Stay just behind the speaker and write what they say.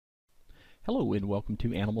Hello and welcome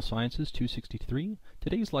to Animal Sciences 263.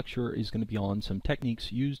 Today's lecture is going to be on some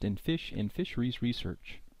techniques used in fish and fisheries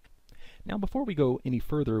research. Now before we go any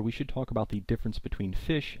further, we should talk about the difference between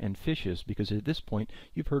fish and fishes, because at this point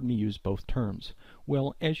you've heard me use both terms.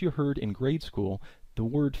 Well, as you heard in grade school, the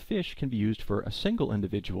word fish can be used for a single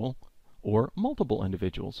individual or multiple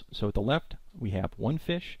individuals. So at the left we have one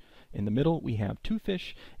fish, in the middle we have two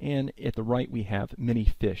fish, and at the right we have many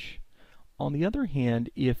fish. On the other hand,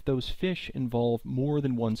 if those fish involve more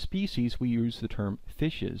than one species, we use the term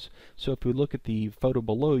fishes. So if we look at the photo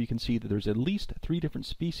below, you can see that there's at least 3 different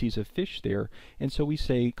species of fish there, and so we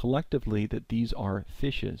say collectively that these are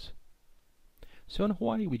fishes. So in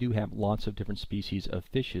Hawaii we do have lots of different species of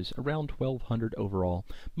fishes, around 1,200 overall.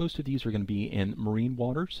 Most of these are going to be in marine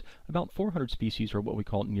waters. About 400 species are what we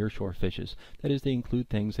call nearshore fishes. That is, they include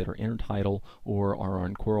things that are intertidal or are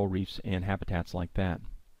on coral reefs and habitats like that.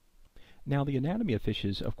 Now the anatomy of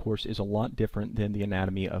fishes, of course, is a lot different than the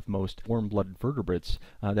anatomy of most warm-blooded vertebrates.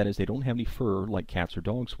 That is, they don't have any fur like cats or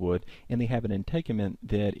dogs would, and they have an integument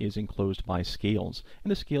that is enclosed by scales,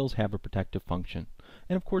 and the scales have a protective function.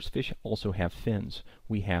 And of course fish also have fins.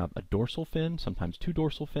 We have a dorsal fin, sometimes 2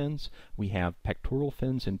 dorsal fins, we have pectoral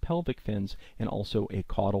fins and pelvic fins, and also a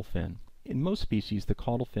caudal fin. In most species, the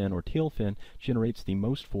caudal fin or tail fin generates the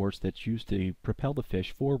most force that's used to propel the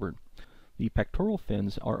fish forward. The pectoral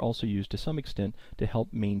fins are also used to some extent to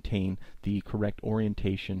help maintain the correct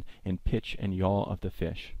orientation and pitch and yaw of the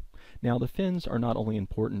fish. Now the fins are not only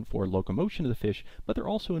important for locomotion of the fish, but they're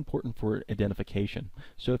also important for identification.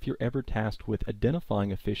 So if you're ever tasked with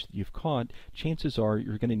identifying a fish that you've caught, chances are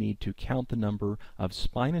you're going to need to count the number of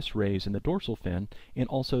spinous rays in the dorsal fin and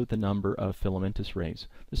also the number of filamentous rays.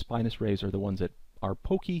 The spinous rays are the ones that are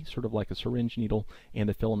pokey, sort of like a syringe needle, and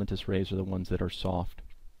the filamentous rays are the ones that are soft.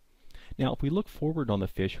 Now if we look forward on the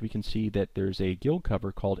fish, we can see that there's a gill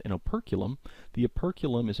cover called an operculum. The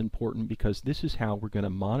operculum is important because this is how we're going to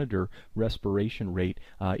monitor respiration rate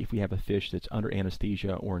if we have a fish that's under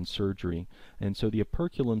anesthesia or in surgery. And so the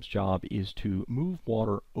operculum's job is to move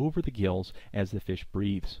water over the gills as the fish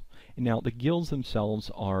breathes. And now the gills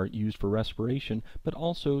themselves are used for respiration, but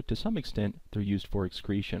also to some extent they're used for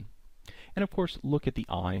excretion. And of course, look at the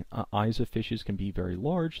eye. Eyes of fishes can be very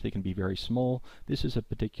large, they can be very small. This is a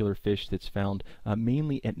particular fish that's found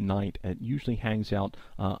mainly at night. It usually hangs out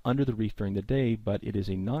under the reef during the day, but it is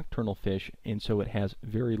a nocturnal fish, and so it has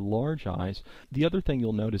very large eyes. The other thing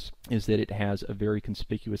you'll notice is that it has a very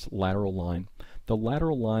conspicuous lateral line. The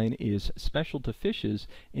lateral line is special to fishes,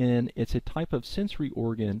 and it's a type of sensory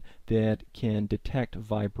organ that can detect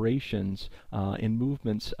vibrations and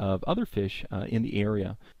movements of other fish in the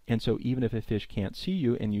area. And so even if a fish can't see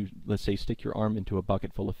you and you, let's say, stick your arm into a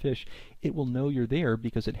bucket full of fish, it will know you're there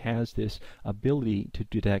because it has this ability to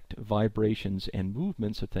detect vibrations and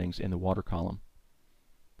movements of things in the water column.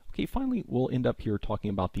 Okay, finally, we'll end up here talking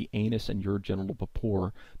about the anus and urogenital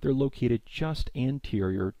pupora. They're located just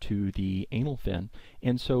anterior to the anal fin,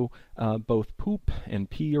 and so both poop and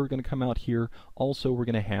pee are going to come out here. Also, we're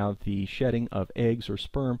going to have the shedding of eggs or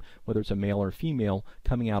sperm, whether it's a male or female,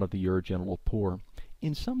 coming out of the urogenital pore.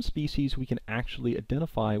 In some species, we can actually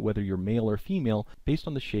identify whether you're male or female based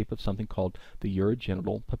on the shape of something called the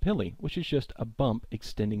urogenital papillae, which is just a bump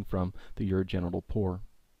extending from the urogenital pore.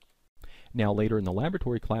 Now later in the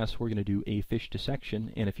laboratory class we're going to do a fish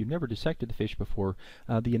dissection, and if you've never dissected the fish before,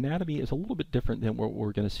 the anatomy is a little bit different than what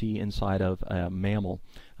we're going to see inside of a mammal.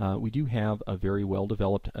 We do have a very well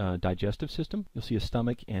developed digestive system. You'll see a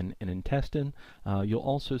stomach and an intestine. You'll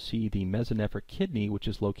also see the mesonephric kidney, which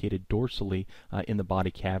is located dorsally in the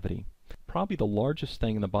body cavity. Probably the largest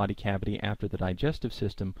thing in the body cavity after the digestive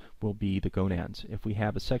system will be the gonads. If we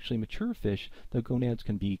have a sexually mature fish, the gonads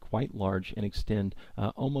can be quite large and extend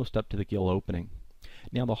almost up to the gill opening.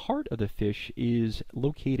 Now the heart of the fish is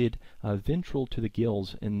located ventral to the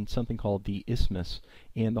gills in something called the isthmus,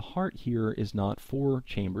 and the heart here is not 4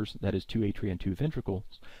 chambers, that is 2 atria and 2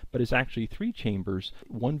 ventricles, but is actually 3 chambers,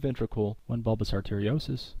 1 ventricle, 1 bulbus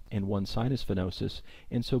arteriosus, and 1 sinus venosus,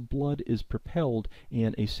 and so blood is propelled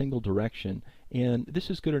in a single direction. And this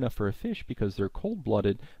is good enough for a fish because they're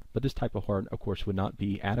cold-blooded, but this type of heart, of course, would not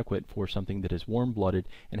be adequate for something that is warm-blooded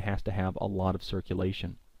and has to have a lot of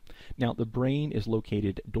circulation. Now the brain is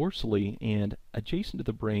located dorsally, and adjacent to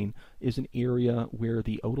the brain is an area where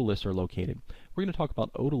the otoliths are located. We're going to talk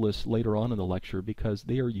about otoliths later on in the lecture because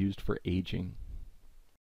they are used for aging.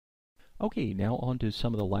 Okay, now on to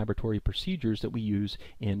some of the laboratory procedures that we use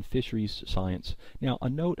in fisheries science. Now, a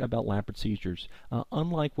note about lab procedures.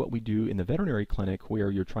 Unlike what we do in the veterinary clinic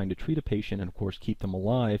where you're trying to treat a patient and of course keep them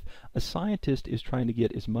alive, a scientist is trying to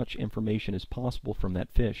get as much information as possible from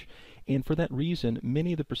that fish. And for that reason,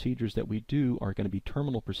 many of the procedures that we do are going to be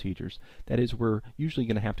terminal procedures. That is, we're usually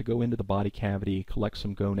going to have to go into the body cavity, collect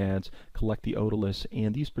some gonads, collect the otoliths,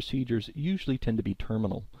 and these procedures usually tend to be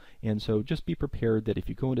terminal. And so just be prepared that if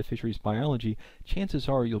you go into fisheries biology, chances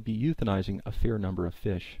are you'll be euthanizing a fair number of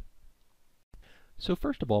fish. So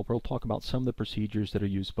first of all, we'll talk about some of the procedures that are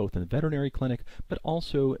used both in the veterinary clinic, but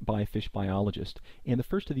also by fish biologists. And the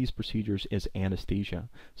first of these procedures is anesthesia.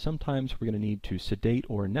 Sometimes we're going to need to sedate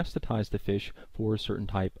or anesthetize the fish for a certain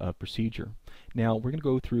type of procedure. Now, we're going to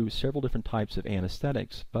go through several different types of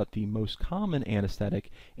anesthetics, but the most common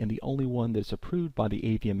anesthetic, and the only one that's approved by the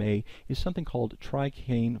AVMA, is something called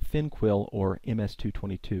tricane fenquil, or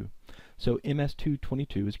MS-222. So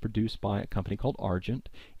MS-222 is produced by a company called Argent,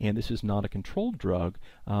 and this is not a controlled drug,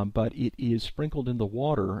 but it is sprinkled in the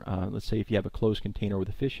water, let's say if you have a closed container with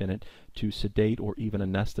a fish in it, to sedate or even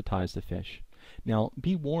anesthetize the fish. Now,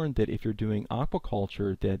 be warned that if you're doing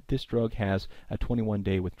aquaculture, that this drug has a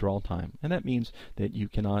 21-day withdrawal time, and that means that you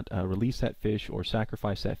cannot release that fish or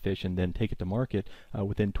sacrifice that fish and then take it to market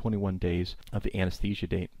within 21 days of the anesthesia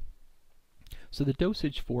date. So the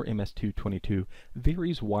dosage for MS-222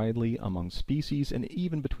 varies widely among species and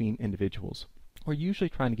even between individuals. We're usually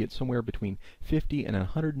trying to get somewhere between 50 and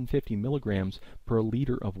 150 milligrams per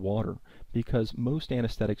liter of water, because most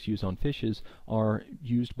anesthetics used on fishes are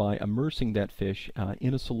used by immersing that fish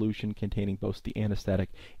in a solution containing both the anesthetic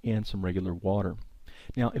and some regular water.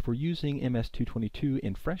 Now, if we're using MS-222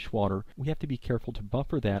 in fresh water, we have to be careful to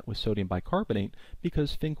buffer that with sodium bicarbonate,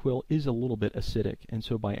 because fenquil is a little bit acidic, and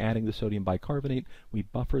so by adding the sodium bicarbonate, we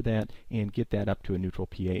buffer that and get that up to a neutral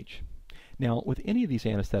pH. Now, with any of these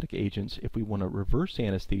anesthetic agents, if we want to reverse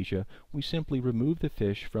anesthesia, we simply remove the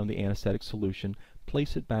fish from the anesthetic solution,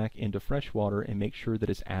 place it back into fresh water, and make sure that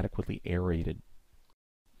it's adequately aerated.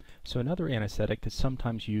 So another anesthetic that's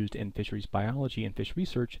sometimes used in fisheries biology and fish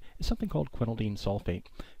research is something called quinidine sulfate.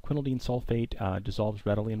 Quinidine sulfate dissolves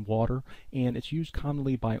readily in water, and it's used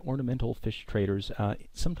commonly by ornamental fish traders,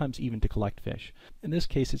 sometimes even to collect fish. In this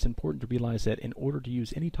case, it's important to realize that in order to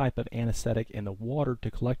use any type of anesthetic in the water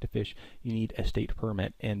to collect a fish, you need a state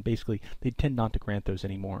permit, and basically they tend not to grant those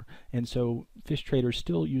anymore. And so fish traders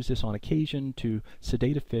still use this on occasion to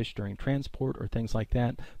sedate a fish during transport or things like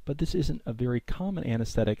that, but this isn't a very common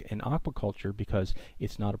anesthetic in aquaculture because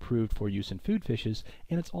it's not approved for use in food fishes,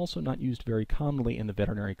 and it's also not used very commonly in the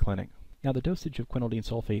veterinary clinic. Now, the dosage of quinidine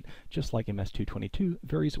sulfate, just like MS-222,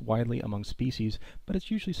 varies widely among species, but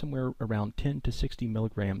it's usually somewhere around 10 to 60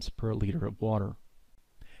 milligrams per liter of water.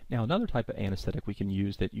 Now, another type of anesthetic we can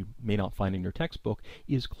use that you may not find in your textbook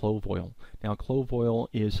is clove oil. Now, clove oil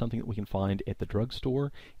is something that we can find at the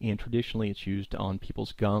drugstore, and traditionally it's used on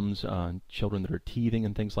people's gums, on children that are teething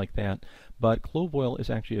and things like that. But clove oil is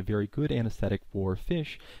actually a very good anesthetic for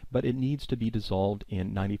fish, but it needs to be dissolved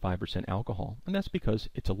in 95% alcohol. And that's because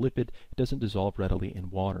it's a lipid, it doesn't dissolve readily in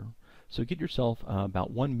water. So get yourself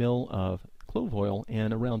about 1 ml of clove oil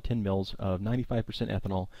and around 10 mils of 95%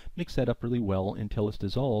 ethanol. Mix that up really well until it's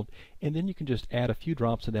dissolved, and then you can just add a few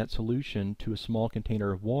drops of that solution to a small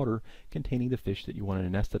container of water containing the fish that you want to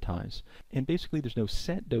anesthetize. And basically there's no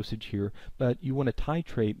set dosage here, but you want to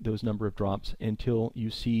titrate those number of drops until you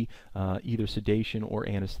see either sedation or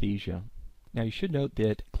anesthesia. Now, you should note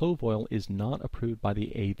that clove oil is not approved by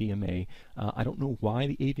the AVMA. I don't know why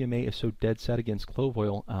the AVMA is so dead set against clove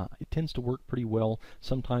oil. It tends to work pretty well.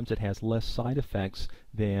 Sometimes it has less side effects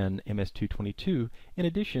than MS-222. In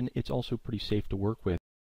addition, it's also pretty safe to work with.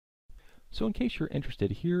 So in case you're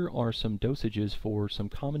interested, here are some dosages for some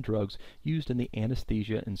common drugs used in the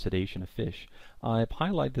anesthesia and sedation of fish. I've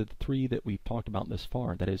highlighted the three that we've talked about thus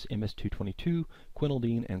far, that is MS-222,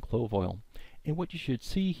 quinidine, and clove oil. And what you should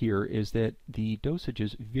see here is that the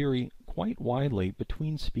dosages vary quite widely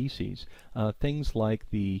between species. Things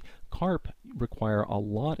like the carp require a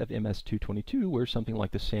lot of MS-222, where something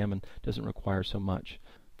like the salmon doesn't require so much.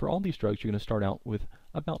 For all these drugs, you're going to start out with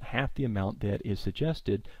about half the amount that is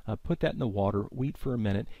suggested. Put that in the water, wait for a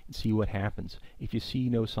minute, and see what happens. If you see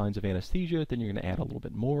no signs of anesthesia, then you're going to add a little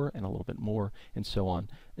bit more, and a little bit more, and so on.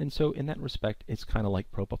 And so in that respect, it's kind of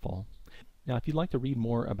like propofol. Now, if you'd like to read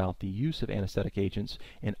more about the use of anesthetic agents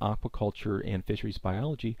in aquaculture and fisheries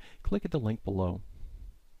biology, click at the link below.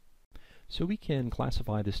 So we can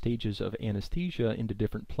classify the stages of anesthesia into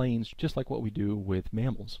different planes, just like what we do with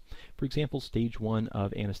mammals. For example, stage 1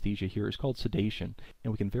 of anesthesia here is called sedation,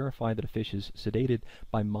 and we can verify that a fish is sedated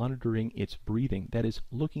by monitoring its breathing, that is,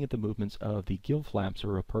 looking at the movements of the gill flaps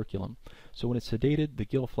or operculum. So when it's sedated, the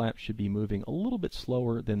gill flaps should be moving a little bit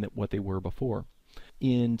slower than what they were before.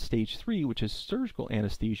 In stage 3, which is surgical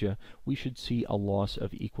anesthesia, we should see a loss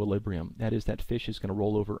of equilibrium. That is, that fish is going to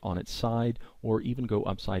roll over on its side or even go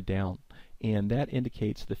upside down. And that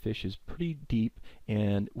indicates the fish is pretty deep,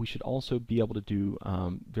 and we should also be able to do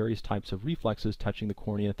various types of reflexes, touching the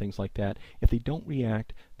cornea, things like that. If they don't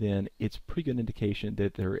react, then it's a pretty good indication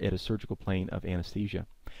that they're at a surgical plane of anesthesia.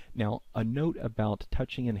 Now, a note about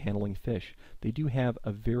touching and handling fish. They do have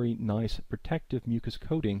a very nice protective mucus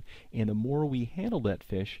coating, and the more we handle that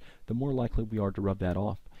fish, the more likely we are to rub that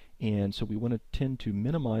off. And so we want to tend to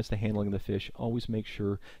minimize the handling of the fish, always make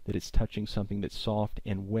sure that it's touching something that's soft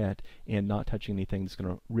and wet and not touching anything that's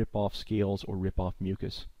going to rip off scales or rip off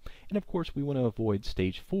mucus. And of course we want to avoid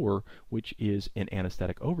stage 4, which is an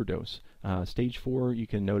anesthetic overdose. Stage 4 you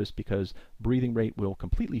can notice because breathing rate will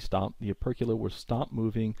completely stop, the opercula will stop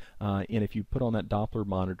moving, and if you put on that Doppler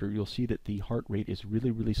monitor you'll see that the heart rate is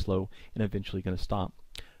really slow and eventually going to stop.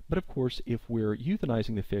 But of course, if we're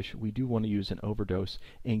euthanizing the fish, we do want to use an overdose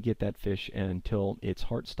and get that fish until its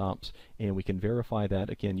heart stops, and we can verify that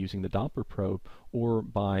again using the Doppler probe or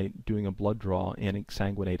by doing a blood draw and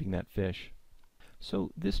exsanguinating that fish.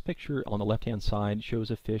 So this picture on the left-hand side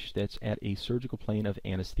shows a fish that's at a surgical plane of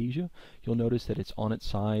anesthesia. You'll notice that it's on its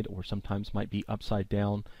side or sometimes might be upside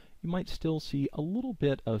down. You might still see a little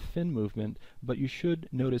bit of fin movement, but you should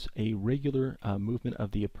notice a regular movement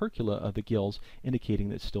of the opercula of the gills, indicating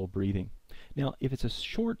that it's still breathing. Now, if it's a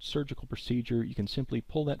short surgical procedure, you can simply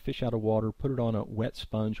pull that fish out of water, put it on a wet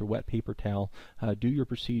sponge or wet paper towel, do your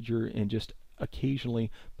procedure, and just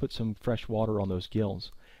occasionally put some fresh water on those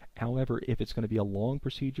gills. However, if it's going to be a long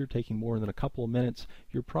procedure taking more than a couple of minutes,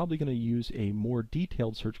 you're probably going to use a more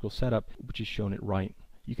detailed surgical setup, which is shown at right.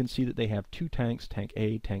 You can see that they have two tanks, tank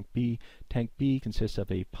A, tank B. Tank B consists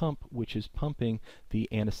of a pump which is pumping the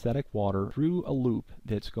anesthetic water through a loop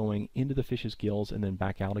that's going into the fish's gills and then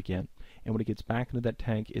back out again. And when it gets back into that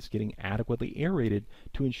tank, it's getting adequately aerated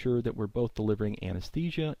to ensure that we're both delivering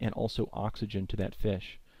anesthesia and also oxygen to that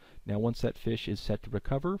fish. Now once that fish is set to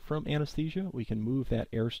recover from anesthesia, we can move that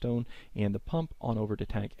air stone and the pump on over to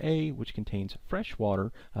tank A, which contains fresh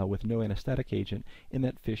water with no anesthetic agent, and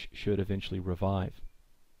that fish should eventually revive.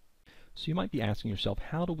 So you might be asking yourself,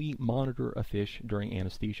 how do we monitor a fish during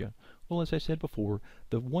anesthesia? Well, as I said before,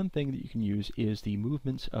 the one thing that you can use is the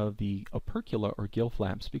movements of the opercula or gill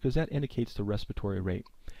flaps, because that indicates the respiratory rate.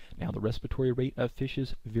 Now, the respiratory rate of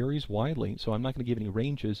fishes varies widely, so I'm not going to give any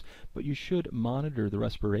ranges, but you should monitor the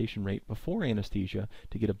respiration rate before anesthesia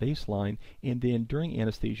to get a baseline, and then during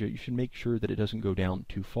anesthesia you should make sure that it doesn't go down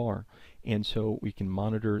too far. And so we can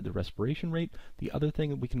monitor the respiration rate. The other thing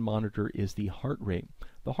that we can monitor is the heart rate.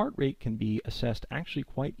 The heart rate can be assessed actually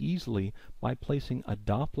quite easily by placing a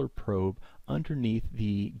Doppler probe underneath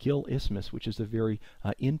the gill isthmus, which is the very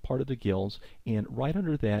end part of the gills, and right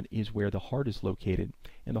under that is where the heart is located.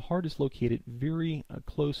 And the heart is located very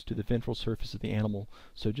close to the ventral surface of the animal,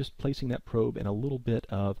 so just placing that probe and a little bit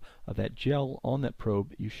of that gel on that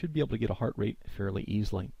probe, you should be able to get a heart rate fairly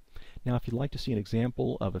easily. Now, if you'd like to see an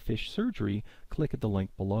example of a fish surgery, click at the link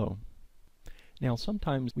below. Now,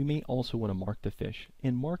 sometimes we may also want to mark the fish,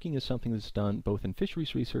 and marking is something that's done both in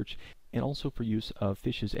fisheries research and also for use of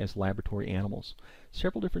fishes as laboratory animals.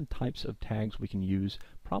 Several different types of tags we can use.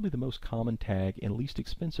 Probably the most common tag and least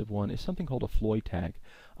expensive one is something called a Floyd tag.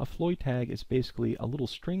 A Floyd tag is basically a little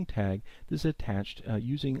string tag that's attached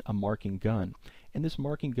using a marking gun. And this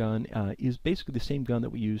marking gun is basically the same gun that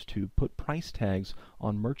we use to put price tags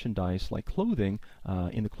on merchandise like clothing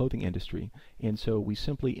in the clothing industry. And so we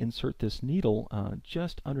simply insert this needle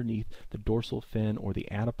just underneath the dorsal fin or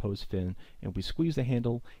the adipose fin, and we squeeze the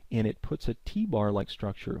handle, and it puts a T-bar like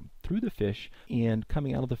structure through the fish, and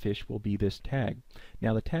coming out of the fish will be this tag.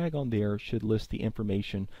 Now the tag on there should list the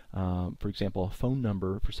information, for example, a phone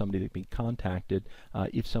number for somebody that can be contacted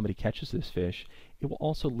if somebody catches this fish. It will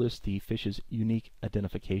also list the fish's unique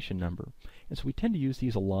identification number. And so we tend to use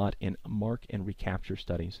these a lot in mark and recapture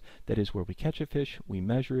studies. That is where we catch a fish, we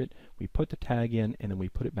measure it, we put the tag in, and then we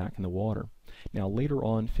put it back in the water. Now later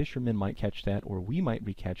on, fishermen might catch that, or we might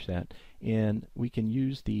recatch that, and we can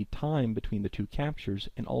use the time between the two captures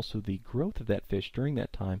and also the growth of that fish during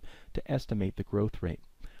that time to estimate the growth rate.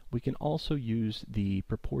 We can also use the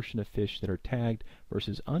proportion of fish that are tagged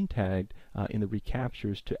versus untagged in the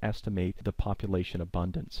recaptures to estimate the population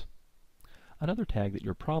abundance. Another tag that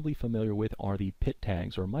you're probably familiar with are the PIT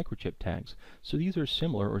tags or microchip tags. So these are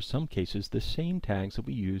similar, or in some cases the same tags that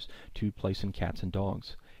we use to place in cats and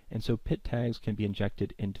dogs. And so pit tags can be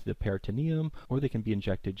injected into the peritoneum, or they can be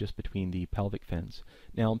injected just between the pelvic fins.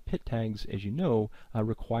 Now, pit tags, as you know,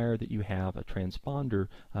 require that you have a transponder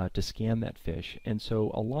to scan that fish. And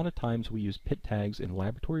so a lot of times we use pit tags in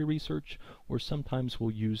laboratory research, or sometimes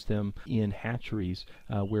we'll use them in hatcheries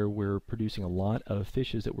where we're producing a lot of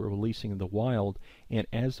fishes that we're releasing in the wild. And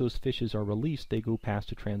as those fishes are released, they go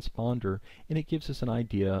past a transponder, and it gives us an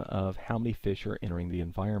idea of how many fish are entering the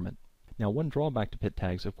environment. Now, one drawback to pit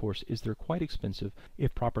tags, of course, is they're quite expensive.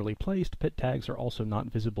 If properly placed, pit tags are also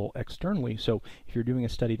not visible externally. So if you're doing a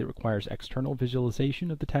study that requires external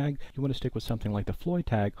visualization of the tag, you want to stick with something like the Floyd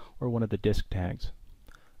tag or one of the disc tags.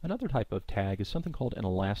 Another type of tag is something called an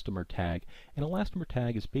elastomer tag. An elastomer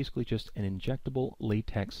tag is basically just an injectable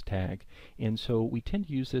latex tag. And so we tend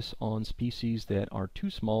to use this on species that are too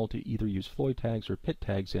small to either use Floyd tags or pit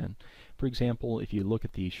tags in. For example, if you look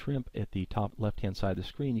at the shrimp at the top left-hand side of the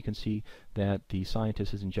screen, you can see that the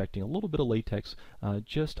scientist is injecting a little bit of latex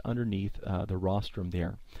just underneath the rostrum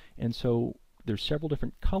there. And so there's several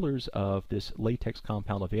different colors of this latex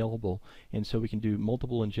compound available, and so we can do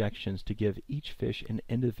multiple injections to give each fish an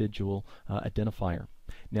individual identifier.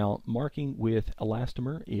 Now, marking with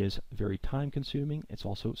elastomer is very time consuming. It's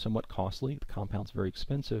also somewhat costly. The compound's very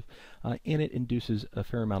expensive, and it induces a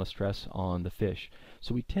fair amount of stress on the fish.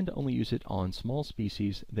 So we tend to only use it on small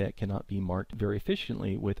species that cannot be marked very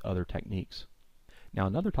efficiently with other techniques. Now,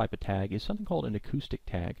 another type of tag is something called an acoustic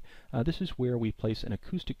tag. This is where we place an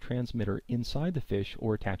acoustic transmitter inside the fish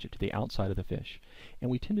or attach it to the outside of the fish. And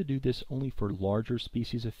we tend to do this only for larger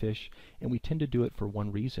species of fish, and we tend to do it for one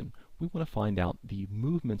reason. We want to find out the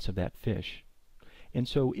movements of that fish. And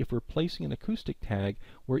so if we're placing an acoustic tag,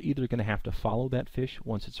 we're either going to have to follow that fish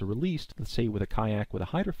once it's released, let's say with a kayak with a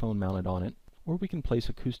hydrophone mounted on it, or we can place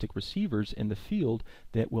acoustic receivers in the field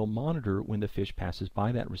that will monitor when the fish passes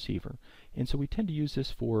by that receiver. And so we tend to use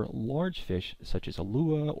this for large fish such as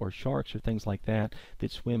alua or sharks or things like that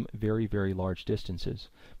that swim very, very large distances.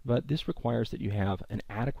 But this requires that you have an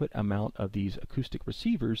adequate amount of these acoustic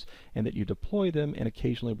receivers and that you deploy them and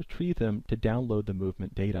occasionally retrieve them to download the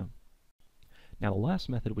movement data. Now, the last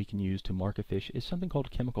method we can use to mark a fish is something called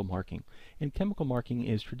chemical marking. And chemical marking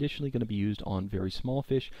is traditionally going to be used on very small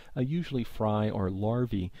fish, usually fry or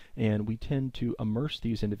larvae, and we tend to immerse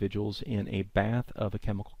these individuals in a bath of a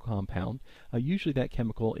chemical compound. Usually that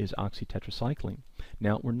chemical is oxytetracycline.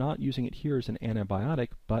 Now, we're not using it here as an antibiotic,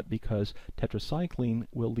 but because tetracycline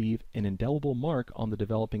will leave an indelible mark on the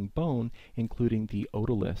developing bone, including the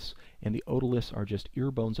otoliths. And the otoliths are just ear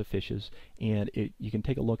bones of fishes, and you can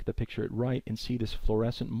take a look at the picture at right and see this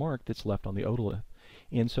fluorescent mark that's left on the otolith.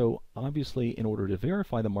 And so obviously in order to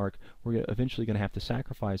verify the mark, we're eventually going to have to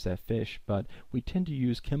sacrifice that fish, but we tend to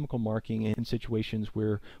use chemical marking in situations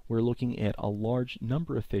where we're looking at a large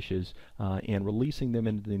number of fishes and releasing them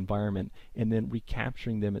into the environment and then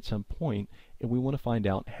recapturing them at some point, and we want to find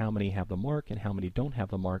out how many have the mark and how many don't have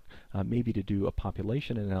the mark, maybe to do a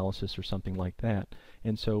population analysis or something like that.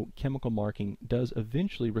 And so chemical marking does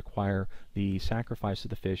eventually require the sacrifice of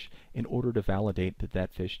the fish in order to validate that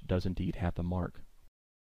that fish does indeed have the mark.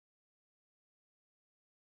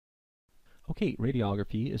 Okay,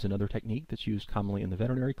 radiography is another technique that's used commonly in the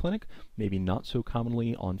veterinary clinic, maybe not so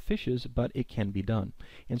commonly on fishes, but it can be done.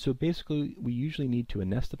 And so basically we usually need to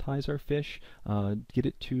anesthetize our fish, get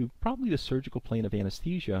it to probably the surgical plane of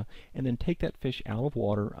anesthesia, and then take that fish out of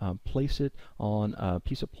water, place it on a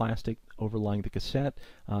piece of plastic overlying the cassette,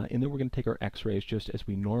 and then we're going to take our x-rays just as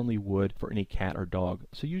we normally would for any cat or dog.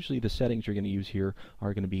 So usually the settings you're going to use here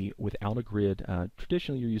are going to be without a grid.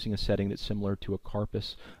 Traditionally you're using a setting that's similar to a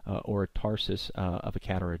carpus or a tarsus of a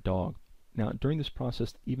cat or a dog. Now, during this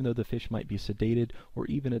process, even though the fish might be sedated or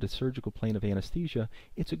even at a surgical plane of anesthesia,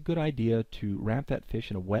 it's a good idea to wrap that fish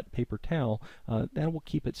in a wet paper towel. That will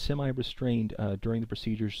keep it semi-restrained during the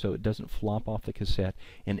procedure so it doesn't flop off the cassette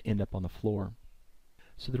and end up on the floor.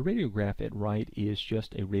 So the radiograph at right is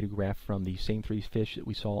just a radiograph from the same three fish that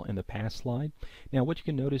we saw in the past slide. Now what you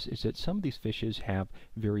can notice is that some of these fishes have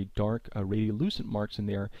very dark radiolucent marks in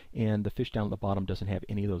there, and the fish down at the bottom doesn't have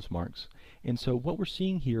any of those marks. And so what we're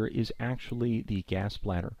seeing here is actually the gas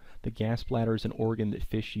bladder. The gas bladder is an organ that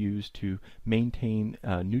fish use to maintain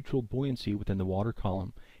neutral buoyancy within the water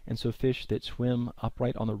column. And so fish that swim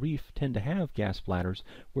upright on the reef tend to have gas bladders,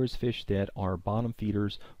 whereas fish that are bottom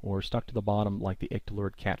feeders or stuck to the bottom like the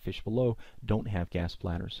ictalorid catfish below don't have gas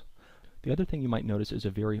bladders. The other thing you might notice is a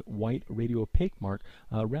very white radiopaque mark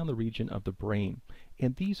around the region of the brain.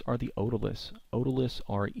 And these are the otoliths. Otoliths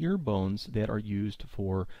are ear bones that are used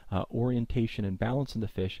for orientation and balance in the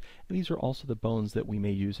fish. And these are also the bones that we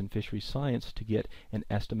may use in fisheries science to get an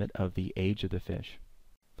estimate of the age of the fish.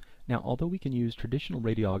 Now, although we can use traditional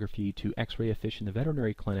radiography to x-ray a fish in the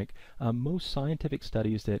veterinary clinic, most scientific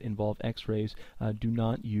studies that involve x-rays do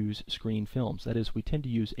not use screen films. That is, we tend to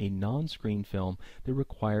use a non-screen film that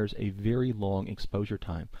requires a very long exposure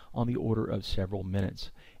time, on the order of several minutes.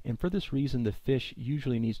 And for this reason, the fish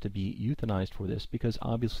usually needs to be euthanized for this, because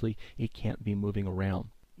obviously it can't be moving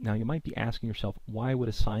around. Now, you might be asking yourself, why would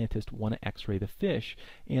a scientist want to x-ray the fish?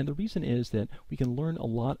 And the reason is that we can learn a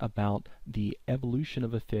lot about the evolution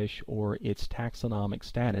of a fish or its taxonomic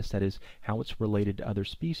status, that is, how it's related to other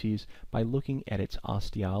species, by looking at its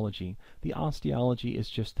osteology. The osteology is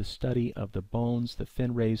just the study of the bones, the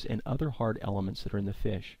fin rays, and other hard elements that are in the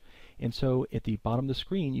fish. And so at the bottom of the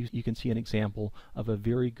screen, you can see an example of a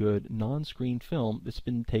very good non-screen film that's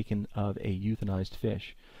been taken of a euthanized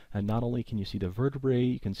fish. And not only can you see the vertebrae,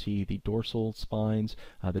 you can see the dorsal spines,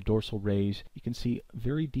 the dorsal rays, you can see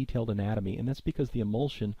very detailed anatomy, and that's because the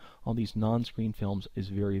emulsion on these non-screen films is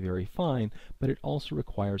very, very fine, but it also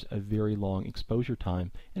requires a very long exposure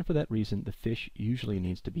time, and for that reason the fish usually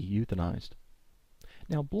needs to be euthanized.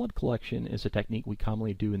 Now, blood collection is a technique we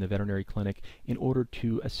commonly do in the veterinary clinic in order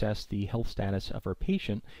to assess the health status of our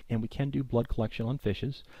patient, and we can do blood collection on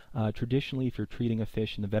fishes. Traditionally, if you're treating a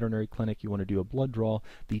fish in the veterinary clinic, you want to do a blood draw.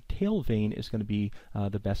 The tail vein is going to be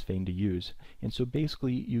the best vein to use. And so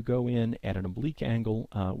basically, you go in at an oblique angle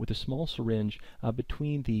with a small syringe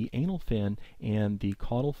between the anal fin and the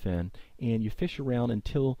caudal fin, and you fish around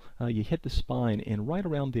until you hit the spine, and right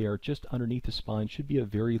around there, just underneath the spine, should be a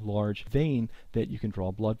very large vein that you can draw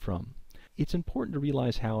blood from. It's important to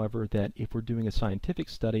realize, however, that if we're doing a scientific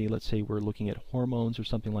study, let's say we're looking at hormones or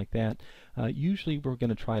something like that, usually we're going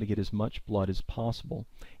to try to get as much blood as possible.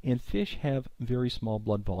 And fish have very small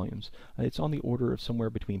blood volumes. It's on the order of somewhere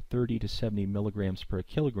between 30 to 70 milligrams per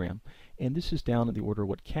kilogram. And this is down at the order of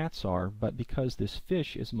what cats are, but because this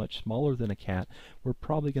fish is much smaller than a cat, we're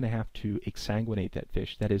probably going to have to exsanguinate that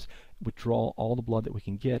fish. That is, withdraw all the blood that we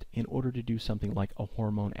can get in order to do something like a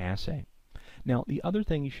hormone assay. Now, the other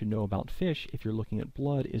thing you should know about fish, if you're looking at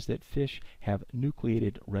blood, is that fish have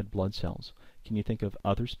nucleated red blood cells. Can you think of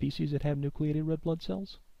other species that have nucleated red blood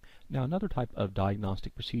cells? Now, another type of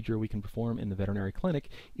diagnostic procedure we can perform in the veterinary clinic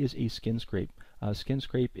is a skin scrape. A skin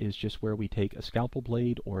scrape is just where we take a scalpel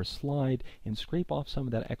blade or a slide and scrape off some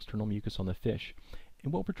of that external mucus on the fish.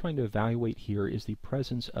 And what we're trying to evaluate here is the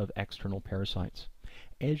presence of external parasites.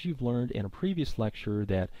 As you've learned in a previous lecture,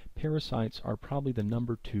 that parasites are probably the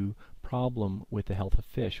number 2 problem with the health of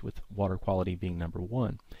fish, with water quality being number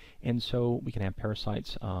 1. And so we can have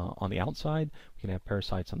parasites on the outside, we can have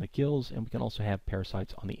parasites on the gills, and we can also have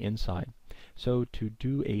parasites on the inside. So to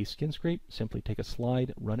do a skin scrape, simply take a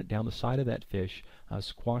slide, run it down the side of that fish,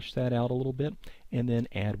 squash that out a little bit, and then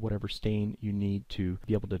add whatever stain you need to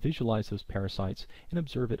be able to visualize those parasites and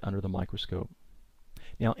observe it under the microscope.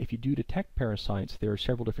 Now, if you do detect parasites, there are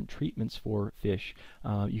several different treatments for fish.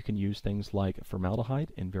 You can use things like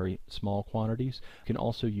formaldehyde in very small quantities. You can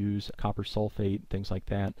also use copper sulfate, things like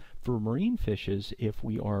that. For marine fishes, if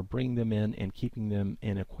we are bringing them in and keeping them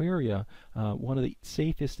in aquaria, one of the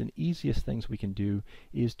safest and easiest things we can do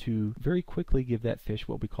is to very quickly give that fish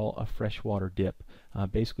what we call a freshwater dip.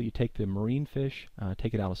 Basically, you take the marine fish,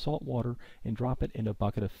 take it out of salt water, and drop it in a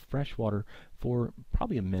bucket of fresh water for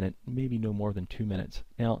probably a minute, maybe no more than 2 minutes.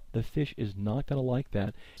 Now, the fish is not going to like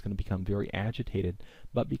that. It's going to become very agitated,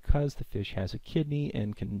 but because the fish has a kidney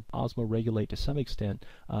and can osmoregulate to some extent,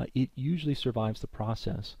 it usually survives the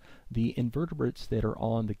process. The invertebrates that are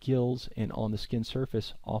on the gills and on the skin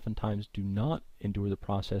surface oftentimes do not endure the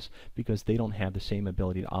process because they don't have the same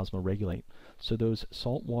ability to osmoregulate. So those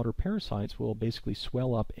saltwater parasites will basically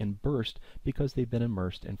swell up and burst because they've been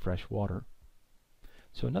immersed in fresh water.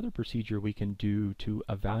 So another procedure we can do to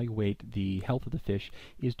evaluate the health of the fish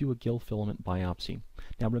is do a gill filament biopsy.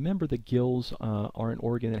 Now remember, the gills are an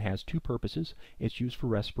organ that has 2 purposes. It's used for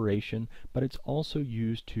respiration, but it's also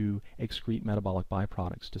used to excrete metabolic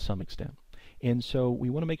byproducts to some extent. And so we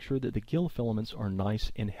want to make sure that the gill filaments are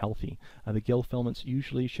nice and healthy. The gill filaments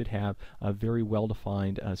usually should have a very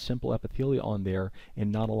well-defined simple epithelia on there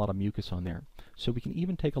and not a lot of mucus on there. So we can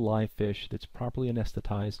even take a live fish that's properly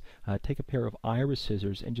anesthetized, take a pair of iris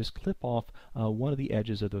scissors and just clip off one of the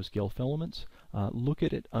edges of those gill filaments, look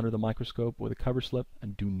at it under the microscope with a cover slip,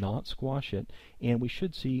 and do not squash it, and we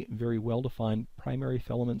should see very well-defined primary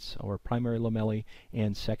filaments or primary lamellae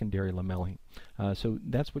and secondary lamellae. So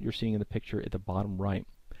that's what you're seeing in the picture at the bottom right.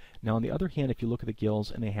 Now on the other hand, if you look at the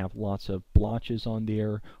gills and they have lots of blotches on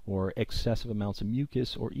there, or excessive amounts of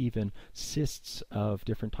mucus, or even cysts of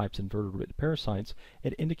different types of invertebrate parasites,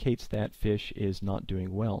 it indicates that fish is not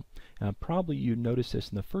doing well. Probably you notice this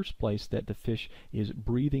in the first place, that the fish is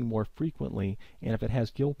breathing more frequently, and if it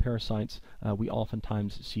has gill parasites, we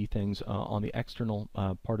oftentimes see things on the external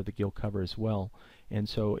part of the gill cover as well. And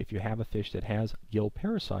so if you have a fish that has gill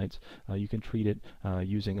parasites, you can treat it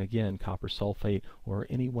using, again, copper sulfate or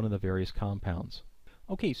any one of the various compounds.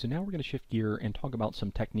 Okay, so now we're going to shift gear and talk about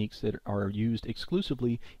some techniques that are used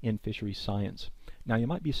exclusively in fisheries science. Now you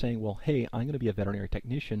might be saying, well, hey, I'm going to be a veterinary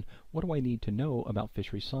technician. What do I need to know about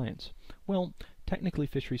fisheries science? Well, technically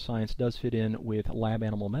fisheries science does fit in with lab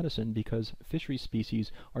animal medicine because fisheries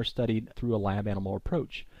species are studied through a lab animal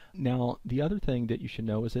approach. Now, the other thing that you should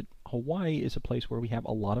know is that Hawaii is a place where we have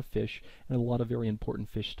a lot of fish and a lot of very important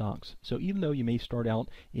fish stocks. So even though you may start out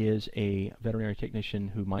as a veterinary technician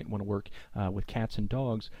who might want to work with cats and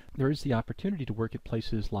dogs, there is the opportunity to work at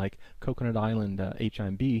places like Coconut Island,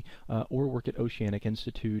 HIMB, or work at Oceanic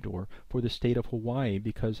Institute or for the state of Hawaii,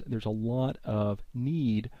 because there's a lot of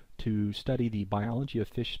need to study the biology of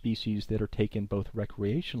fish species that are taken both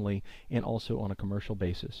recreationally and also on a commercial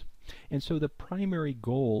basis. And so the primary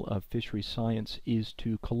goal of fisheries science is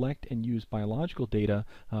to collect and use biological data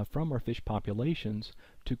from our fish populations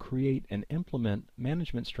to create and implement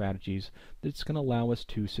management strategies that's going to allow us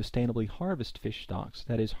to sustainably harvest fish stocks,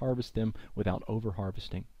 that is, harvest them without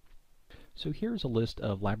over-harvesting. So here's a list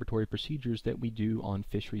of laboratory procedures that we do on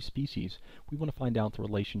fishery species. We want to find out the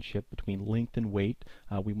relationship between length and weight.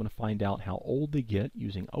 We want to find out how old they get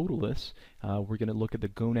using otoliths. We're going to look at the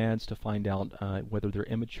gonads to find out whether they're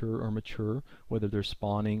immature or mature, whether they're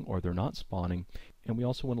spawning or they're not spawning. And we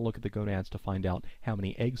also want to look at the gonads to find out how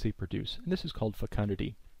many eggs they produce. And this is called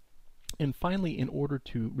fecundity. And finally, in order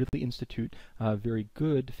to really institute very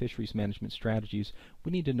good fisheries management strategies,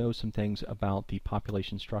 we need to know some things about the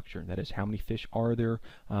population structure. That is, how many fish are there?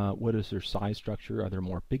 What is their size structure? Are there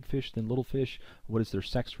more big fish than little fish? What is their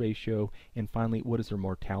sex ratio? And finally, what is their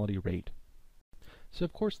mortality rate? So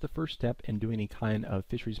of course the first step in doing any kind of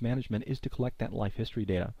fisheries management is to collect that life history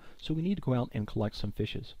data. So we need to go out and collect some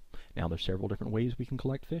fishes. Now there's several different ways we can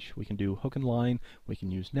collect fish. We can do hook and line, we can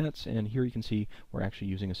use nets, and here you can see we're actually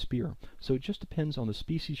using a spear. So it just depends on the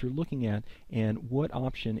species you're looking at and what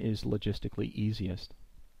option is logistically easiest.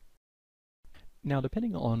 Now,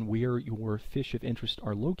 depending on where your fish of interest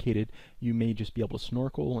are located, you may just be able to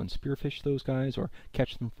snorkel and spearfish those guys or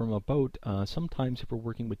catch them from a boat. Sometimes if we're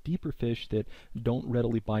working with deeper fish that don't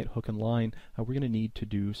readily bite hook and line, we're going to need to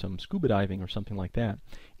do some scuba diving or something like that.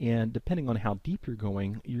 And depending on how deep you're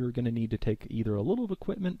going, you're going to need to take either a little of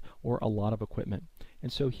equipment or a lot of equipment.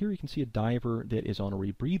 And so here you can see a diver that is on a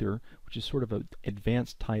rebreather, which is sort of an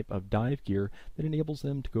advanced type of dive gear that enables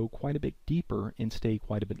them to go quite a bit deeper and stay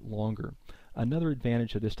quite a bit longer. Another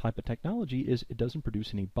advantage of this type of technology is it doesn't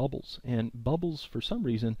produce any bubbles, and bubbles for some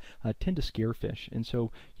reason tend to scare fish, and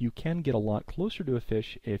so you can get a lot closer to a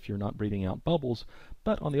fish if you're not breathing out bubbles,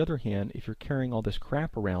 but on the other hand, if you're carrying all this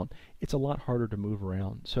crap around, it's a lot harder to move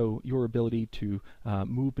around, so your ability to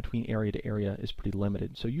move between area to area is pretty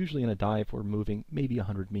limited. So usually in a dive we're moving maybe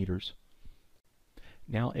 100 meters.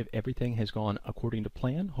 Now, if everything has gone according to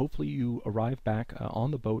plan, hopefully you arrive back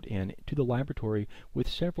on the boat and to the laboratory with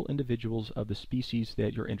several individuals of the species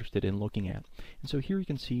that you're interested in looking at. And so here you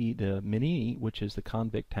can see the Menini, which is the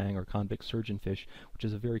convict tang or convict surgeonfish, which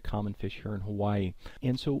is a very common fish here in Hawaii.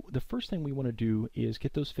 And so the first thing we want to do is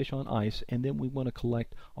get those fish on ice, and then we want to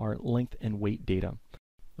collect our length and weight data.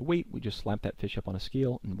 The weight, we just slap that fish up on a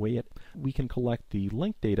scale and weigh it. We can collect the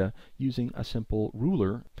length data using a simple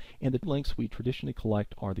ruler, and the lengths we traditionally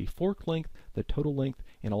collect are the fork length, the total length,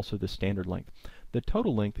 and also the standard length. The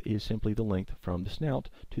total length is simply the length from the snout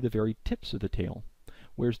to the very tips of the tail,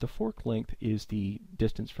 whereas the fork length is the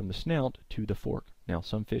distance from the snout to the fork. Now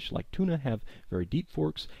some fish like tuna have very deep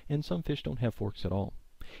forks, and some fish don't have forks at all.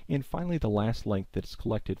 And finally, the last length that is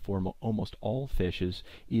collected for almost all fishes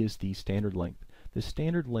is the standard length. The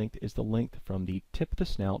standard length is the length from the tip of the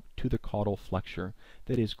snout to the caudal flexure.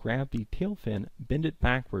 That is, grab the tail fin, bend it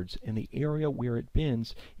backwards, and the area where it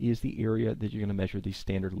bends is the area that you're going to measure the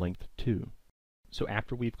standard length to. So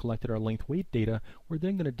after we've collected our length weight data, we're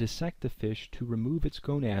then going to dissect the fish to remove its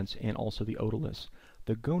gonads and also the otoliths.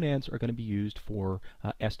 The gonads are going to be used for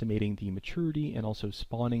estimating the maturity and also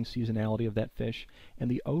spawning seasonality of that fish,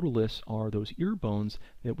 and the otoliths are those ear bones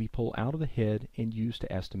that we pull out of the head and use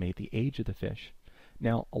to estimate the age of the fish.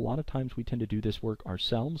 Now, a lot of times we tend to do this work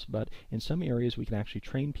ourselves, but in some areas we can actually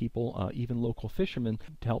train people, even local fishermen,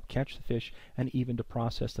 to help catch the fish and even to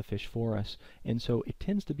process the fish for us. And so it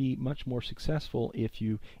tends to be much more successful if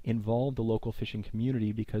you involve the local fishing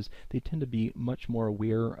community, because they tend to be much more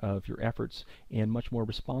aware of your efforts and much more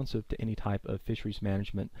responsive to any type of fisheries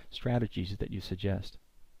management strategies that you suggest.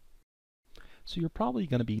 So you're probably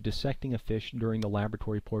going to be dissecting a fish during the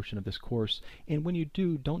laboratory portion of this course, and when you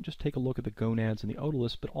do, don't just take a look at the gonads and the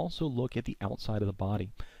otoliths, but also look at the outside of the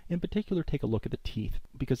body. In particular, take a look at the teeth,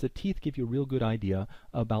 because the teeth give you a real good idea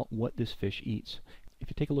about what this fish eats. If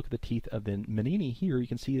you take a look at the teeth of the Menini here, you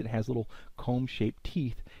can see that it has little comb-shaped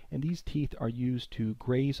teeth, and these teeth are used to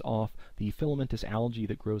graze off the filamentous algae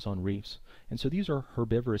that grows on reefs. And so these are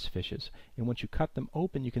herbivorous fishes, and once you cut them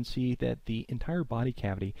open, you can see that the entire body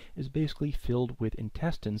cavity is basically filled with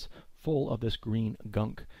intestines full of this green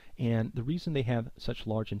gunk. And the reason they have such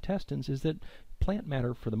large intestines is that plant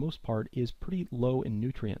matter, for the most part, is pretty low in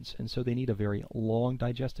nutrients, and so they need a very long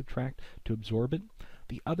digestive tract to absorb it.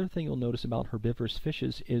 The other thing you'll notice about herbivorous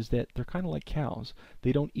fishes is that they're kind of like cows.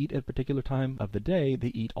 They don't eat at a particular time of the day, they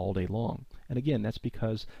eat all day long. And again, that's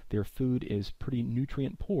because their food is pretty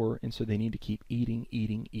nutrient poor, and so they need to keep eating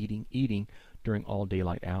during all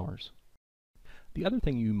daylight hours. The other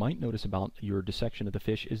thing you might notice about your dissection of the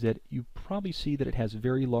fish is that you probably see that it has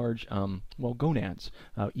very large, gonads,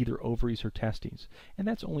 either ovaries or testes. And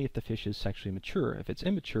that's only if the fish is sexually mature. If it's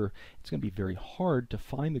immature, it's going to be very hard to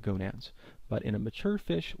find the gonads. But in a mature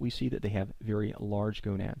fish, we see that they have very large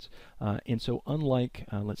gonads. And so unlike,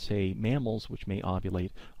 let's say, mammals, which may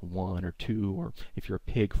ovulate 1 or 2, or if you're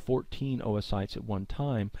a pig, 14 oocytes at one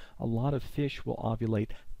time, a lot of fish will ovulate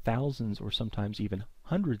thousands or sometimes even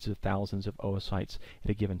hundreds of thousands of oocytes at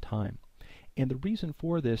a given time. And the reason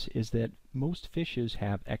for this is that most fishes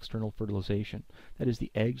have external fertilization. That is,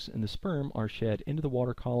 the eggs and the sperm are shed into the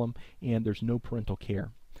water column and there's no parental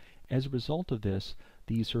care. As a result of this,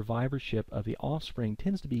 the survivorship of the offspring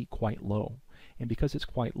tends to be quite low. And because it's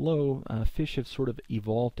quite low, fish have sort of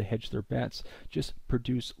evolved to hedge their bets, just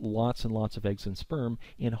produce lots and lots of eggs and sperm,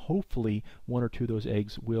 and hopefully 1 or 2 of those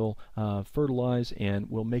eggs will fertilize and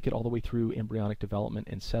will make it all the way through embryonic development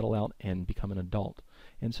and settle out and become an adult.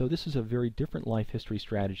 And so this is a very different life history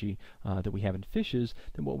strategy that we have in fishes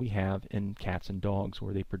than what we have in cats and dogs,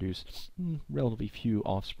 where they produce relatively few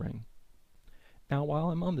offspring. Now,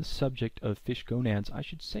 while I'm on the subject of fish gonads, I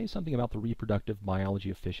should say something about the reproductive biology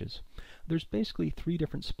of fishes. There's basically 3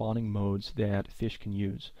 different spawning modes that fish can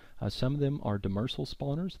use. Some of them are demersal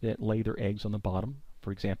spawners that lay their eggs on the bottom.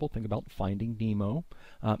 For example, think about Finding Nemo.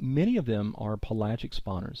 Many of them are pelagic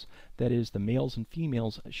spawners. That is, the males and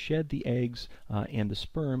females shed the eggs and the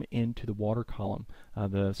sperm into the water column.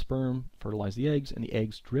 The sperm fertilize the eggs, and the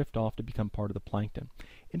eggs drift off to become part of the plankton.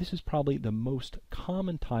 And this is probably the most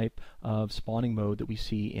common type of spawning mode that we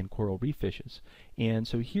see in coral reef fishes. And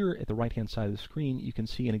so here at the right-hand side of the screen, you can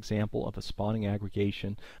see an example of a spawning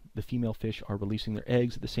aggregation. The female fish are releasing their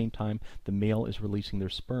eggs at the same time the male is releasing their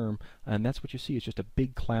sperm, and that's what you see. Is just a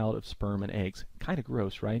big cloud of sperm and eggs. Kind of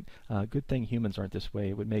gross, right? Good thing humans aren't this way.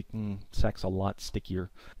 It would make sex a lot stickier.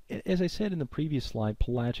 As I said in the previous slide,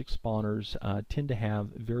 pelagic spawners tend to have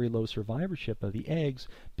very low survivorship of the eggs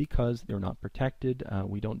because they're not protected.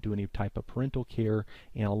 We don't do any type of parental care,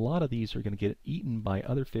 and a lot of these are going to get eaten by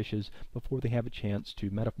other fishes before they have a chance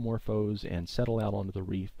to metamorphose and settle out onto the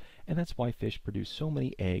reef. And that's why fish produce so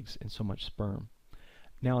many eggs and so much sperm.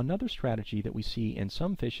 Now, another strategy that we see in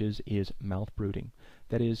some fishes is mouth brooding.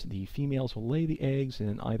 That is, the females will lay the eggs,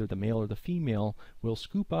 and either the male or the female will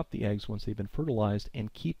scoop up the eggs once they've been fertilized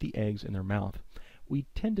and keep the eggs in their mouth. We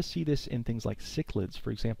tend to see this in things like cichlids,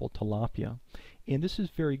 for example, tilapia. And this is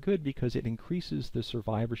very good because it increases the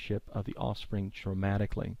survivorship of the offspring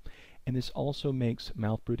dramatically. And this also makes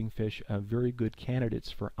mouth-brooding fish very good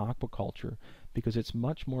candidates for aquaculture, because it's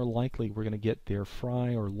much more likely we're going to get their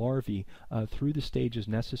fry or larvae through the stages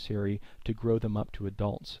necessary to grow them up to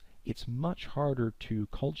adults. It's much harder to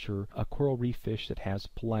culture a coral reef fish that has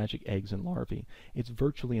pelagic eggs and larvae. It's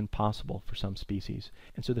virtually impossible for some species.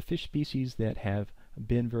 And so the fish species that have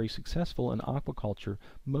been very successful in aquaculture,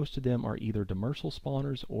 most of them are either demersal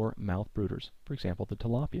spawners or mouth brooders, for example, the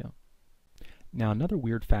tilapia. Now, another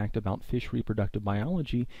weird fact about fish reproductive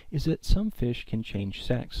biology is that some fish can change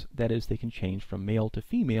sex. That is, they can change from male to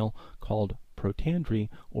female, called protandry,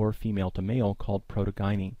 or female to male, called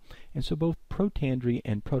protogyny. And so both protandry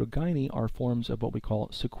and protogyny are forms of what we call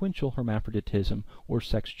sequential hermaphroditism, or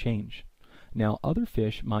sex change. Now, other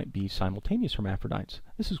fish might be simultaneous hermaphrodites.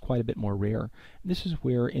 This is quite a bit more rare. This is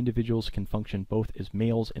where individuals can function both as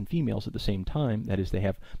males and females at the same time. That is, they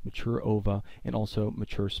have mature ova and also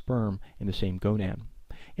mature sperm in the same gonad.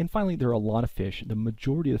 And finally, there are a lot of fish, the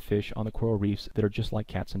majority of the fish on the coral reefs, that are just like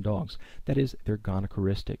cats and dogs. That is, they're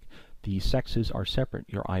gonochoristic. The sexes are separate.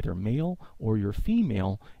 You're either male or you're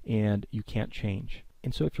female, and you can't change.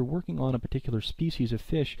 And so if you're working on a particular species of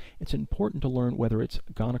fish, it's important to learn whether it's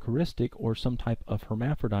gonochoristic or some type of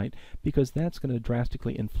hermaphrodite, because that's going to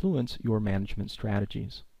drastically influence your management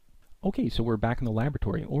strategies. Okay, so we're back in the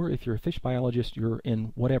laboratory, or if you're a fish biologist, you're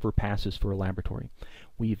in whatever passes for a laboratory.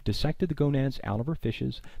 We've dissected the gonads out of our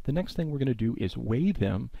fishes. The next thing we're going to do is weigh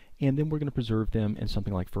them, and then we're going to preserve them in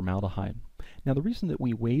something like formaldehyde. Now, the reason that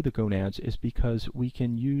we weigh the gonads is because we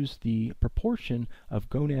can use the proportion of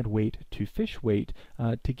gonad weight to fish weight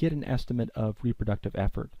to get an estimate of reproductive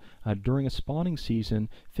effort. During a spawning season,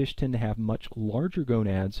 fish tend to have much larger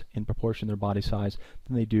gonads in proportion to their body size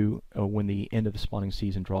than they do when the end of the spawning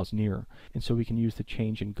season draws near. And so we can use the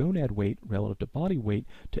change in gonad weight relative to body weight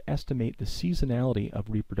to estimate the seasonality of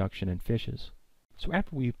reproduction in fishes. So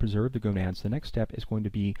after we've preserved the gonads, the next step is going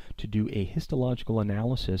to be to do a histological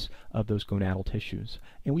analysis of those gonadal tissues.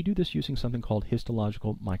 And we do this using something called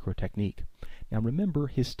histological microtechnique. Now remember,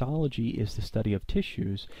 histology is the study of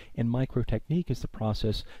tissues, and microtechnique is the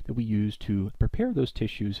process that we use to prepare those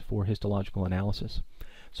tissues for histological analysis.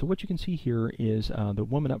 So what you can see here is the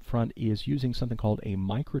woman up front is using something called a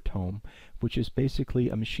microtome, which is basically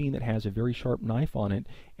a machine that has a very sharp knife on it,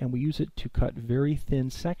 and we use it to cut very thin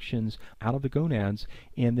sections out of the gonads,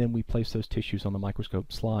 and then we place those tissues on the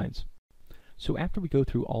microscope slides. So after we go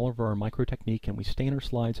through all of our microtechnique and we stain our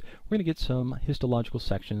slides, we're going to get some histological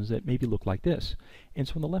sections that maybe look like this. And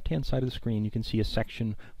so on the left-hand side of the screen, you can see a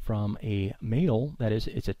section from a male, that is,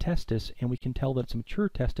 it's a testis, and we can tell that it's a mature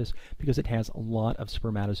testis because it has a lot of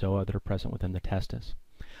spermatozoa that are present within the testis.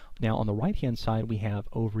 Now on the right-hand side, we have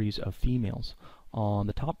ovaries of females. On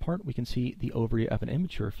the top part, we can see the ovary of an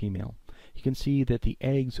immature female. You can see that the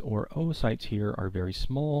eggs or oocytes here are very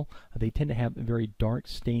small. They tend to have very dark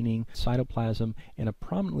staining cytoplasm and a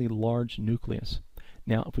prominently large nucleus.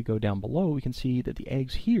 Now, if we go down below, we can see that the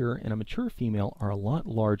eggs here in a mature female are a lot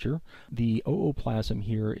larger. The ooplasm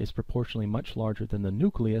here is proportionally much larger than the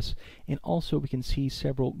nucleus, and also we can see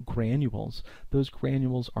several granules. Those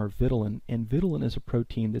granules are vitellin, and vitellin is a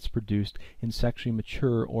protein that's produced in sexually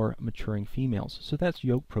mature or maturing females. So that's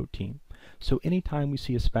yolk protein. So anytime we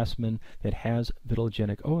see a specimen that has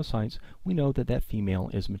vitellogenic oocytes, we know that that female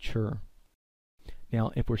is mature.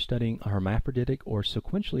 Now, if we're studying a hermaphroditic or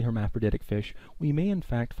sequentially hermaphroditic fish, we may in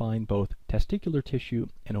fact find both testicular tissue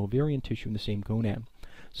and ovarian tissue in the same gonad.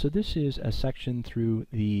 So this is a section through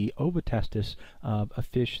the ovotestis of a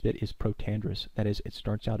fish that is protandrous. That is, it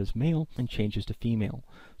starts out as male and changes to female.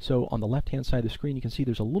 So on the left-hand side of the screen, you can see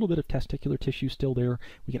there's a little bit of testicular tissue still there.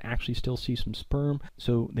 We can actually still see some sperm,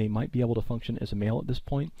 so they might be able to function as a male at this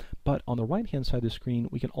point. But on the right-hand side of the screen,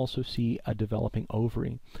 we can also see a developing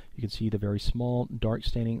ovary. You can see the very small, dark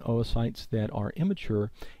staining oocytes that are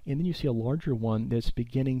immature, and then you see a larger one that's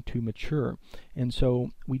beginning to mature. And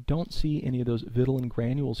so we don't see any of those vitellin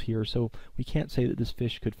granules here, so we can't say that this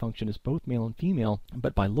fish could function as both male and female,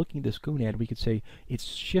 but by looking at this gonad, we could say it's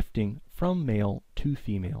shifting from male to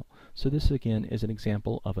female. So this again is an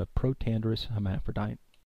example of a protandrous hermaphrodite.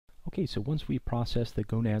 Okay, so once we process the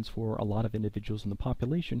gonads for a lot of individuals in the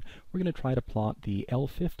population, we're going to try to plot the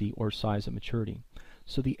L50, or size at maturity.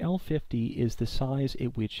 So the L50 is the size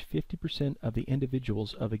at which 50% of the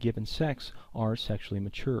individuals of a given sex are sexually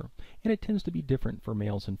mature, and it tends to be different for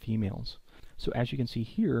males and females. So as you can see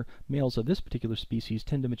here, males of this particular species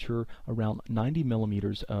tend to mature around 90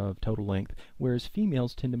 millimeters of total length, whereas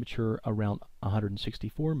females tend to mature around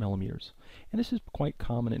 164 millimeters. And this is quite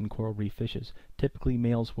common in coral reef fishes. Typically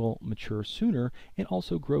males will mature sooner and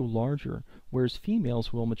also grow larger, whereas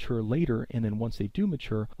females will mature later, and then once they do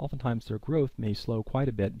mature, oftentimes their growth may slow quite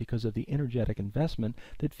a bit because of the energetic investment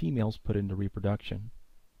that females put into reproduction.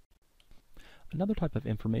 Another type of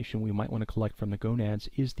information we might want to collect from the gonads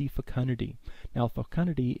is the fecundity. Now,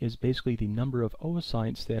 fecundity is basically the number of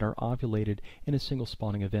oocytes that are ovulated in a single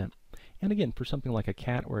spawning event. And again, for something like a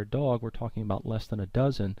cat or a dog, we're talking about less than a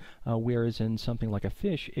dozen, whereas in something like a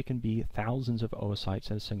fish, it can be thousands of oocytes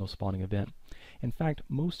at a single spawning event. In fact,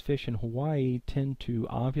 most fish in Hawaii tend to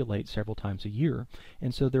ovulate several times a year,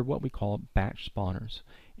 and so they're what we call batch spawners.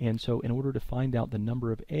 And so in order to find out the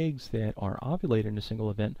number of eggs that are ovulated in a single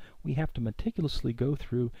event, we have to meticulously go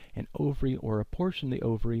through an ovary or a portion of the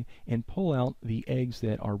ovary and pull out the eggs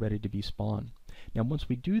that are ready to be spawned. Now once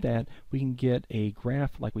we do that, we can get a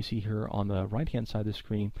graph like we see here on the right hand side of the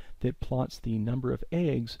screen that plots the number of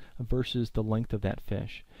eggs versus the length of that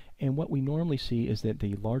fish. And what we normally see is that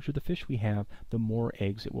the larger the fish we have, the more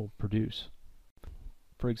eggs it will produce.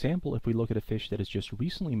 For example, if we look at a fish that has just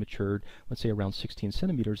recently matured, let's say around 16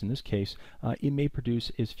 centimeters in this case, it may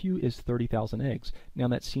produce as few as 30,000 eggs. Now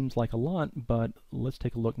that seems like a lot, but let's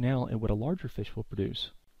take a look now at what a larger fish will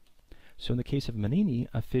produce. So in the case of Manini,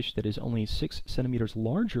 a fish that is only 6 centimeters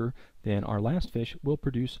larger than our last fish will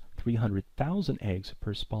produce 300,000 eggs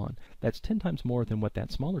per spawn. That's 10 times more than what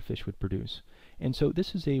that smaller fish would produce. And so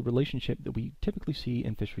this is a relationship that we typically see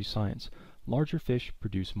in fisheries science. Larger fish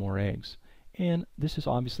produce more eggs. And this is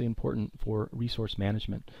obviously important for resource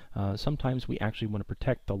management. Sometimes we actually want to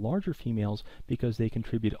protect the larger females because they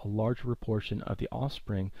contribute a larger proportion of the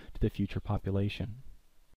offspring to the future population.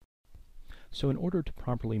 So in order to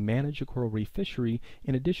properly manage a coral reef fishery,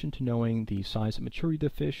 in addition to knowing the size and maturity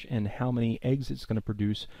of the fish and how many eggs it's going to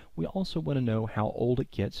produce, we also want to know how old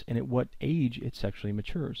it gets and at what age it sexually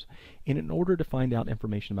matures. And in order to find out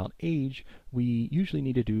information about age, we usually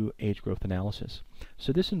need to do age growth analysis.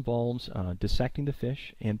 So this involves dissecting the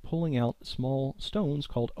fish and pulling out small stones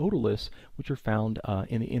called otoliths, which are found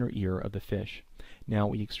in the inner ear of the fish. Now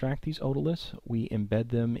we extract these otoliths, we embed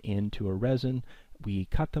them into a resin, we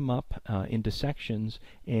cut them up into sections,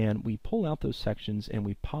 and we pull out those sections and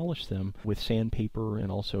we polish them with sandpaper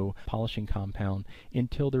and also polishing compound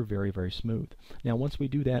until they're very, very smooth. Now once we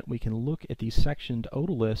do that, we can look at these sectioned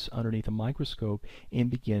otoliths underneath a microscope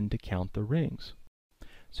and begin to count the rings.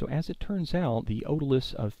 So as it turns out, the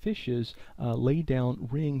otoliths of fishes lay down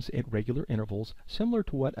rings at regular intervals, similar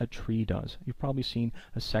to what a tree does. You've probably seen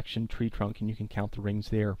a sectioned tree trunk and you can count the rings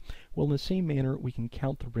there. Well, in the same manner, we can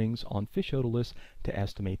count the rings on fish otoliths to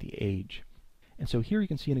estimate the age. And so here you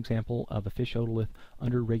can see an example of a fish otolith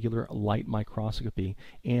under regular light microscopy,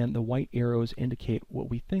 and the white arrows indicate what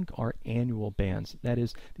we think are annual bands. That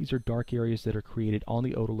is, these are dark areas that are created on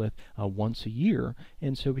the otolith once a year,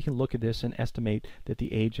 and so we can look at this and estimate that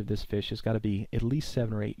the age of this fish has got to be at least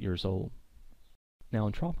 7 or 8 years old. Now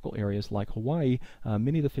in tropical areas like Hawaii,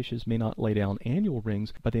 many of the fishes may not lay down annual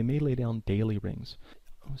rings, but they may lay down daily rings.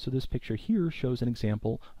 So this picture here shows an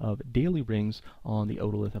example of daily rings on the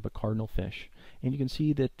otolith of a cardinal fish. And you can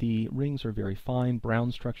see that the rings are very fine,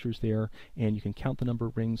 brown structures there, and you can count the number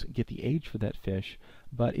of rings, get the age for that fish.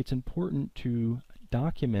 But it's important to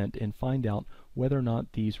document and find out whether or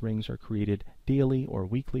not these rings are created daily or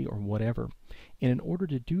weekly or whatever. And in order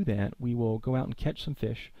to do that, we will go out and catch some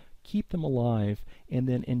fish, keep them alive, and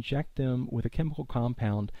then inject them with a chemical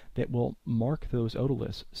compound that will mark those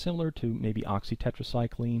otoliths, similar to maybe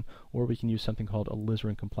oxytetracycline, or we can use something called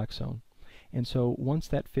alizarin complexone. And so once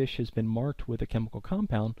that fish has been marked with a chemical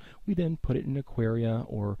compound, we then put it in an aquaria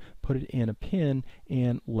or put it in a pen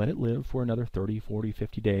and let it live for another 30, 40,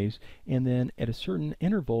 50 days. And then at a certain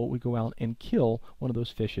interval, we go out and kill one of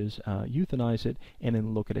those fishes, euthanize it, and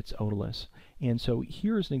then look at its otoliths. And so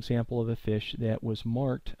here's an example of a fish that was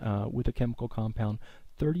marked with a chemical compound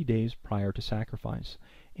 30 days prior to sacrifice.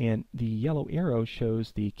 And the yellow arrow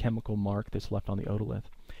shows the chemical mark that's left on the otolith.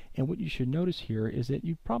 And what you should notice here is that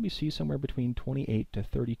you probably see somewhere between 28 to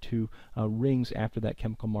 32 rings after that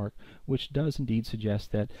chemical mark, which does indeed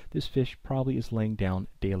suggest that this fish probably is laying down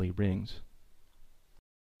daily rings.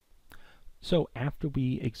 So after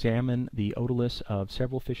we examine the otoliths of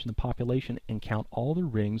several fish in the population and count all the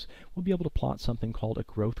rings, we'll be able to plot something called a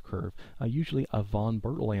growth curve, usually a von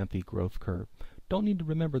Bertalanffy growth curve. Don't need to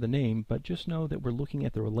remember the name, but just know that we're looking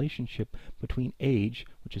at the relationship between age,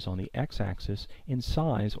 which is on the x-axis, and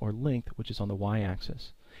size or length, which is on the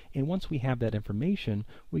y-axis. And once we have that information,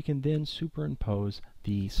 we can then superimpose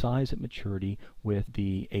the size at maturity with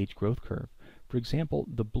the age growth curve. For example,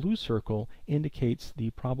 the blue circle indicates the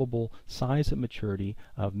probable size at maturity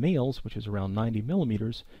of males, which is around 90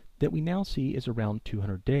 millimeters, that we now see is around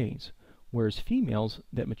 200 days. Whereas females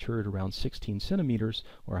that mature at around 16 centimeters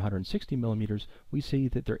or 160 millimeters, we see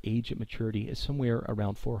that their age at maturity is somewhere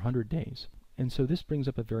around 400 days. And so this brings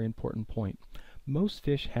up a very important point. Most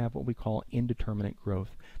fish have what we call indeterminate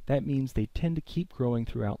growth. That means they tend to keep growing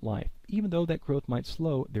throughout life. Even though that growth might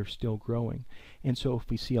slow, they're still growing. And so if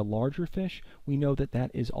we see a larger fish, we know that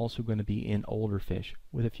that is also going to be in older fish,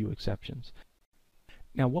 with a few exceptions.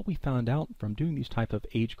 Now what we found out from doing these type of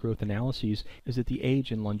age growth analyses is that the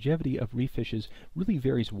age and longevity of reef fishes really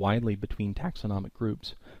varies widely between taxonomic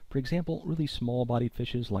groups. For example, really small-bodied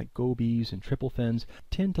fishes like gobies and triple fins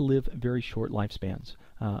tend to live very short lifespans.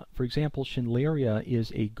 For example, Schindleria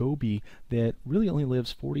is a goby that really only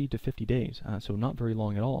lives 40 to 50 days, so not very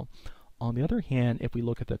long at all. On the other hand, if we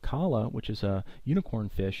look at the kala, which is a unicorn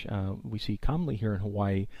fish we see commonly here in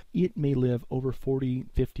Hawaii, it may live over 40,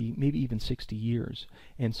 50, maybe even 60 years.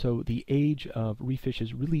 And so the age of reef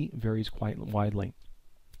fishes really varies quite widely.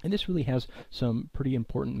 And this really has some pretty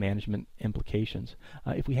important management implications.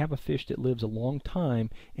 If we have a fish that lives a long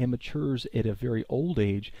time and matures at a very old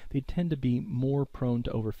age, they tend to be more prone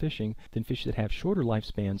to overfishing than fish that have shorter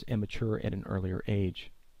lifespans and mature at an earlier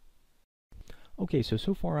age. Okay,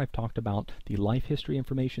 so far I've talked about the life history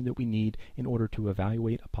information that we need in order to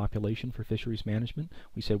evaluate a population for fisheries management.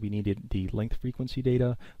 We said we needed the length frequency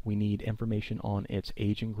data, we need information on its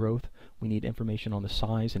age and growth, we need information on the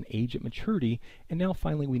size and age at maturity, and now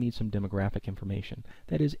finally we need some demographic information.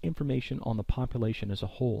 That is information on the population as a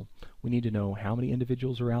whole. We need to know how many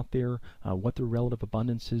individuals are out there, what their relative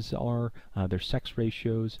abundances are, their sex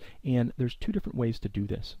ratios, and there's two different ways to do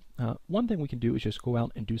this. One thing we can do is just go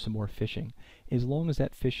out and do some more fishing. As long as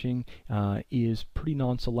that fishing is pretty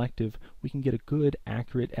non-selective, we can get a good,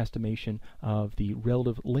 accurate estimation of the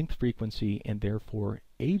relative length frequency and therefore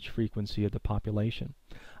age frequency of the population.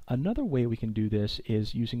 Another way we can do this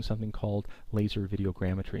is using something called laser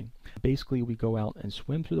videogrammetry. Basically, we go out and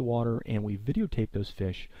swim through the water and we videotape those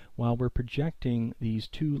fish while we're projecting these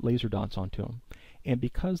two laser dots onto them. And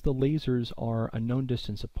because the lasers are a known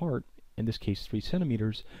distance apart, in this case 3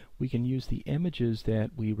 centimeters, we can use the images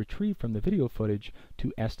that we retrieve from the video footage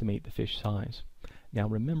to estimate the fish size. Now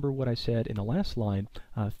remember what I said in the last slide,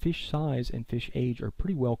 fish size and fish age are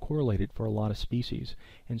pretty well correlated for a lot of species.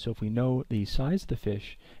 And so if we know the size of the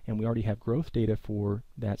fish and we already have growth data for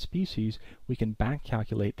that species, we can back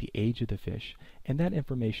calculate the age of the fish. And that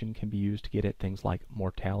information can be used to get at things like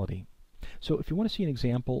mortality. So if you want to see an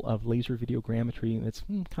example of laser videogrammetry that's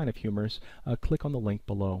kind of humorous, click on the link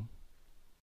below.